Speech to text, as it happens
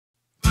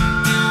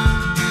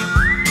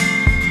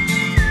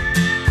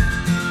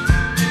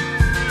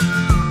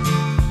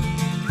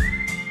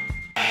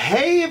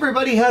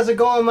everybody, how's it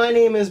going? My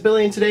name is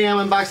Billy and today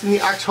I'm unboxing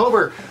the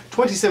October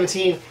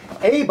 2017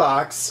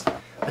 A-Box.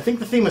 I think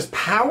the theme is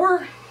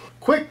Power?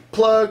 Quick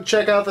plug,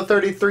 check out the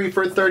 33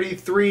 for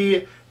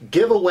 33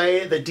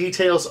 giveaway. The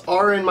details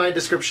are in my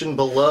description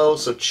below,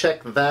 so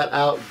check that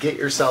out. Get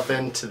yourself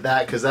into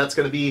that because that's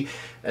going to be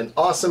an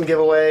awesome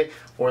giveaway,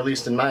 or at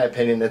least in my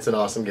opinion, it's an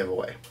awesome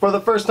giveaway. For the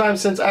first time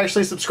since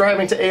actually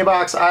subscribing to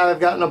A-Box, I've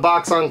gotten a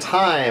box on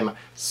time.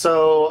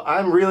 So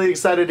I'm really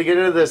excited to get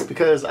into this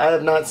because I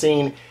have not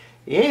seen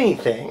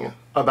anything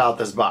about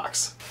this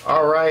box.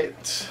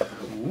 Alright.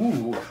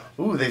 Ooh,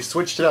 they've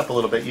switched it up a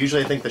little bit.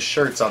 Usually I think the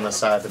shirt's on the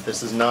side, but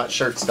this is not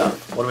shirt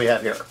stuff. What do we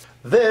have here?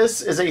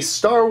 This is a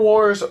Star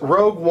Wars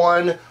Rogue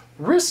One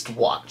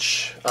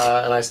wristwatch.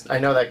 And I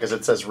know that because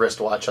it says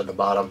wristwatch at the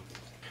bottom.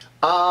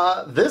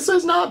 This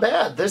is not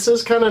bad. This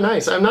is kind of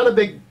nice. I'm not a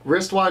big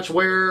wristwatch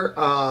wearer.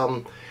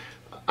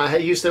 I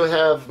used to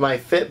have my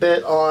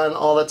Fitbit on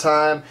all the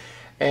time,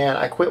 and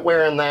I quit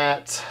wearing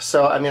that.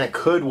 So, I mean, I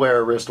could wear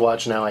a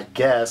wristwatch now, I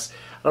guess.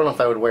 I don't know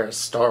if I would wear a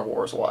Star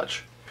Wars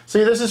watch.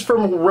 See, this is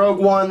from Rogue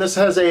One. This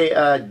has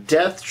a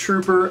Death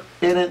Trooper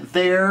in it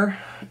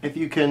there. If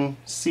you can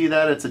see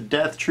that, it's a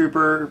Death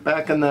Trooper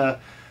back in the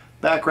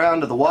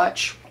background of the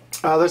watch.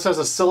 This has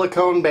a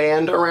silicone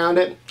band around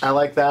it. I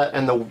like that.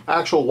 And the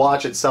actual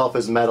watch itself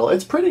is metal.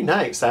 It's pretty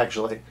nice,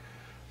 actually.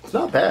 It's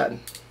not bad.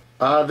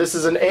 This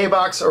is an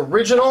A-Box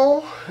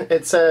original.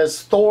 It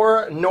says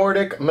Thor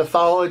Nordic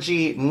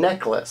Mythology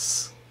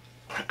Necklace.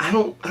 I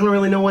don't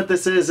really know what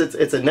this is.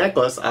 It's a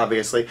necklace,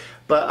 obviously,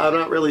 but I'm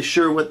not really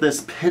sure what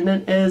this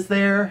pendant is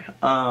there.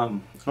 I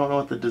don't know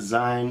what the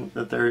design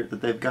that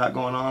they've got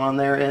going on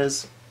there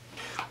is.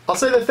 I'll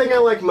say the thing I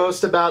like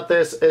most about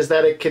this is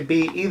that it could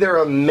be either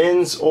a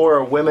men's or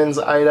a women's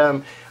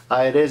item.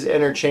 It is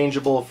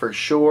interchangeable for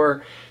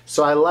sure,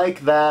 so I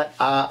like that.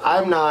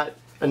 I'm not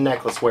a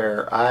necklace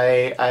wearer.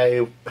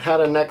 I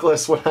had a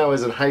necklace when I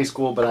was in high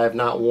school, but I have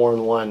not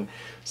worn one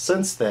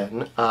since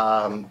then.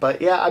 But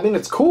yeah, I mean,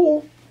 it's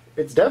cool.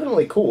 It's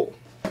definitely cool.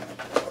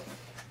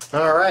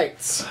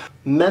 Alright,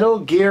 Metal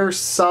Gear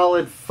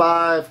Solid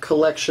 5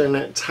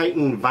 Collection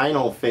Titan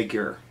vinyl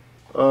figure.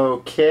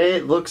 Okay,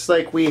 it looks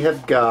like we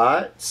have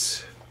got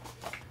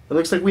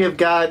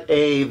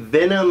a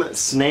Venom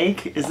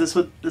Snake. Is this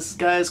what this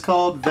guy is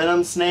called?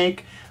 Venom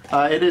Snake?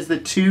 It is the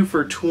 2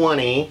 for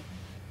 $20.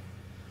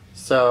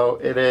 So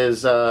it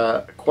is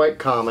quite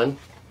common.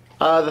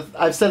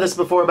 I've said this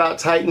before about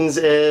Titans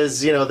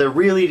is, you know, they're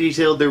really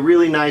detailed, they're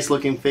really nice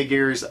looking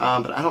figures,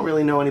 but I don't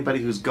really know anybody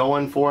who's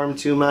going for them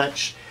too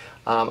much.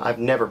 I've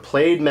never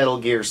played Metal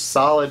Gear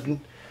Solid,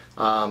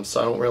 so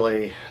I don't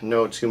really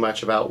know too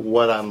much about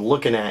what I'm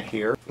looking at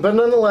here. But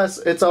nonetheless,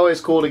 it's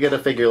always cool to get a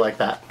figure like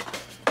that.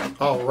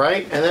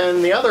 Alright, and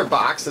then the other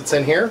box that's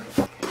in here.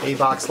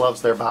 A-Box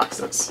loves their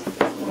boxes.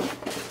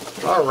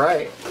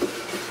 Alright.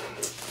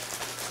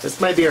 This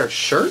might be our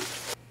shirt.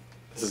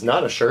 This is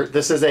not a shirt.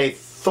 This is a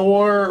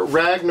Thor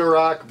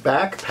Ragnarok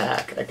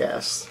backpack, I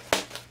guess.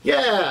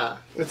 Yeah,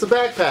 it's a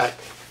backpack.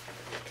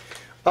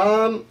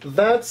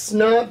 That's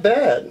not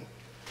bad.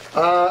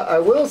 I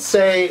will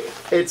say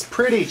it's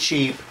pretty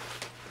cheap.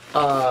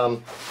 I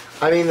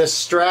mean, the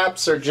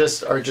straps are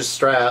just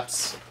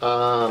straps.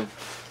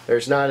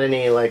 There's not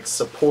any like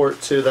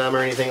support to them or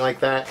anything like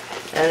that.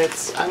 And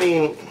I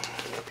mean,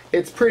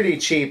 it's pretty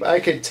cheap. I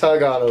could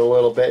tug on it a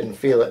little bit and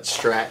feel it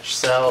stretch.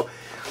 So,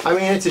 I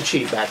mean, it's a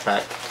cheap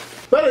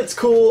backpack. But it's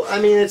cool.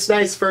 I mean, it's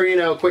nice for, you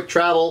know, quick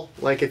travel.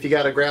 Like if you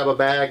got to grab a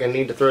bag and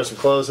need to throw some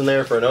clothes in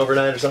there for an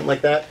overnight or something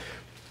like that.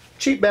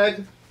 Cheap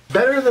bag.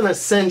 Better than a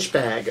cinch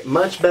bag.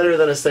 Much better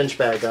than a cinch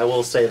bag, I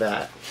will say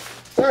that.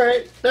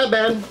 Alright, not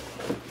bad.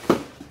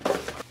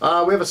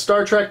 We have a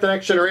Star Trek The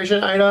Next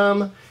Generation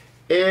item.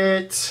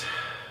 It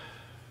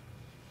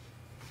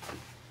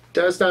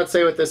does not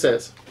say what this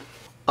is.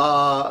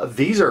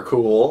 These are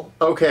cool.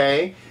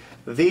 Okay.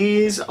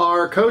 These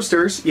are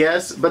coasters,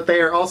 yes, but they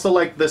are also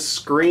like the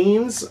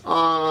screens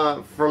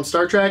from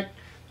Star Trek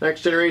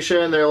Next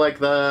Generation. They're like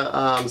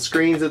the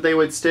screens that they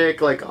would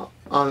stick like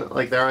on,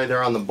 like they're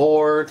either on the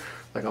board,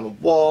 like on the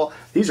wall.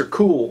 These are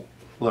cool.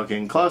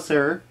 Looking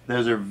closer,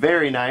 those are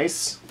very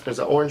nice. There's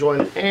an orange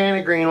one and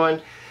a green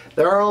one.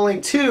 There are only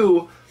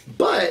two,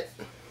 but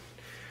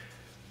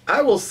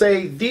I will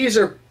say these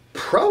are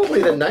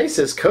probably the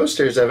nicest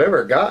coasters I've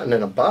ever gotten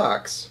in a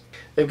box.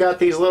 They've got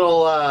these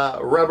little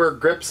rubber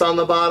grips on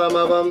the bottom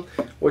of them,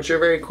 which are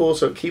very cool,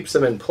 so it keeps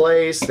them in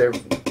place. They're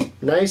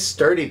nice,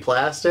 sturdy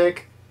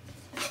plastic.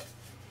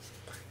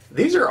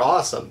 These are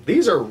awesome.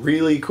 These are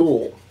really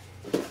cool.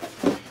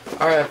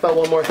 Alright, I found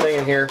one more thing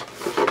in here.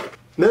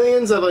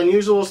 Millions of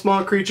unusual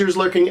small creatures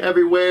lurking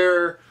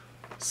everywhere.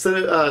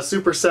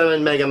 Super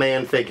 7 Mega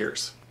Man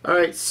figures.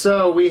 Alright,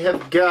 so we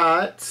have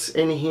got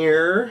in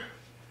here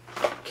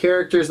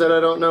characters that I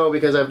don't know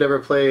because I've never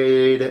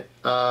played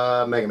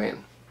Mega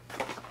Man.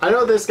 I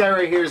know this guy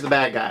right here is the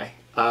bad guy.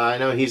 I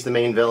know he's the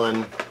main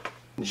villain.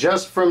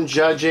 Just from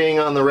judging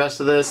on the rest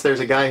of this, there's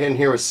a guy in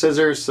here with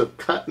scissors, so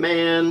Cut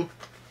Man,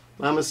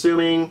 I'm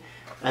assuming.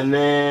 And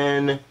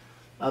then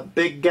a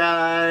big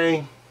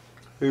guy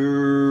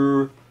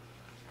who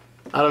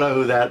I don't know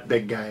who that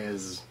big guy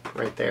is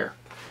right there.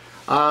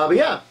 But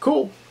yeah,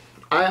 cool.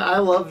 I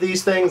love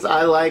these things.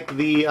 I like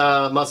the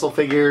muscle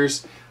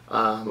figures.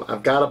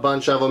 I've got a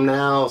bunch of them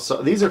now,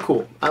 so these are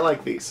cool. I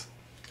like these.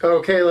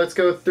 Okay, let's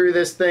go through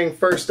this thing.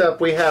 First up,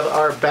 we have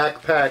our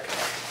backpack.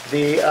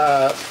 The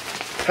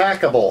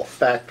packable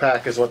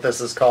backpack is what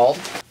this is called.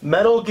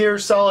 Metal Gear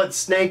Solid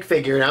Snake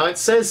figure. Now it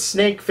says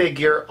Snake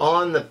figure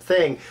on the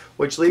thing,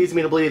 which leads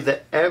me to believe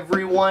that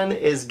everyone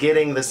is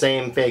getting the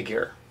same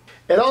figure.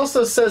 It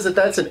also says that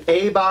that's an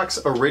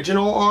A-Box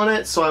original on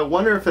it, so I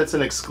wonder if it's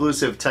an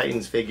exclusive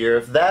Titans figure.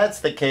 If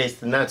that's the case,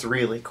 then that's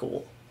really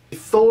cool.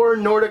 Thor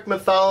Nordic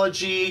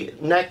Mythology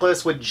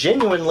necklace with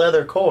genuine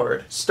leather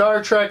cord.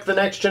 Star Trek The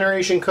Next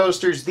Generation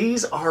coasters.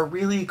 These are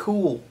really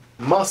cool.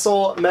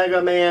 Muscle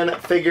Mega Man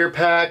figure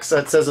packs.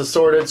 That says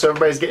assorted, so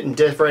everybody's getting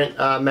different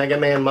Mega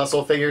Man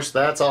muscle figures. So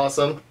that's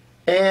awesome.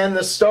 And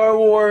the Star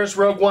Wars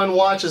Rogue One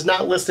watch is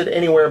not listed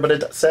anywhere, but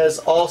it says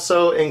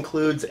also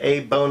includes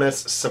a bonus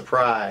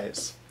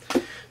surprise.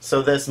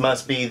 So this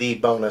must be the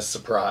bonus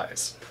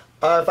surprise.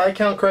 If I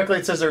count correctly,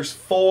 it says there's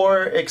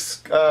 4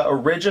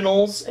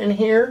 originals in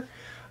here.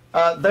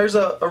 There's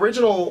an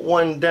original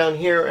one down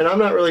here, and I'm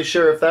not really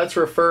sure if that's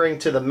referring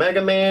to the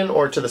Mega Man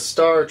or to the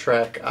Star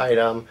Trek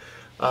item.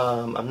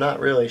 I'm not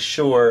really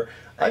sure.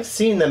 I've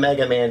seen the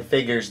Mega Man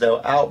figures,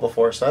 though, out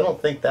before, so I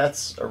don't think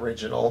that's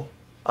original.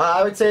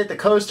 I would say that the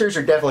coasters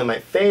are definitely my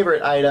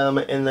favorite item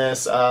in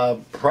this.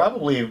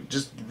 Probably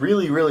just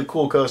really, really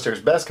cool coasters.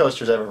 Best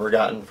coasters I've ever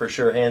gotten, for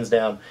sure, hands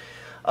down.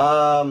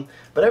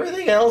 But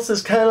everything else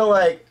is kind of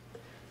like,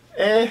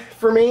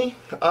 for me.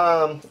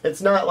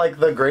 It's not like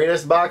the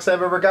greatest box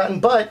I've ever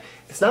gotten, but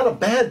it's not a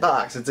bad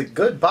box. It's a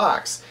good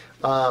box.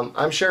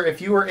 I'm sure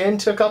if you were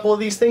into a couple of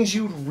these things,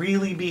 you'd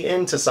really be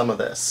into some of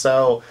this.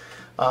 So,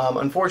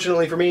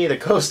 unfortunately for me, the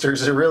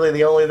coasters are really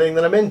the only thing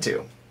that I'm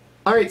into.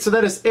 Alright, so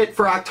that is it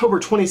for October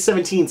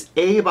 2017's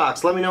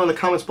A-Box. Let me know in the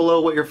comments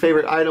below what your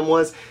favorite item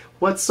was.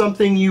 What's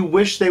something you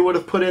wish they would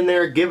have put in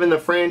there given the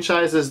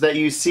franchises that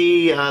you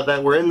see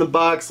that were in the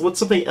box? What's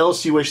something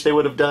else you wish they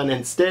would have done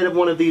instead of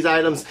one of these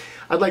items?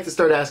 I'd like to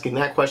start asking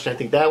that question. I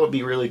think that would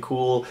be really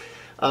cool.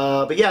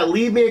 But yeah,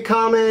 leave me a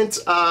comment.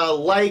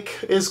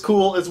 Like is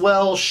cool as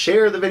well.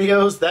 Share the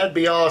videos. That'd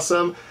be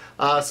awesome.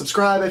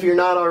 Subscribe if you're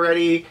not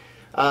already.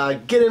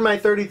 Get in my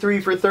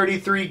 33 for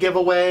 33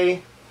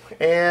 giveaway.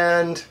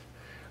 And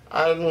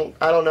I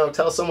don't know,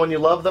 tell someone you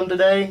love them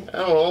today? I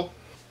don't know.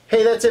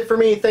 Hey, that's it for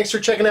me. Thanks for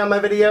checking out my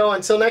video.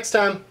 Until next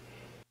time.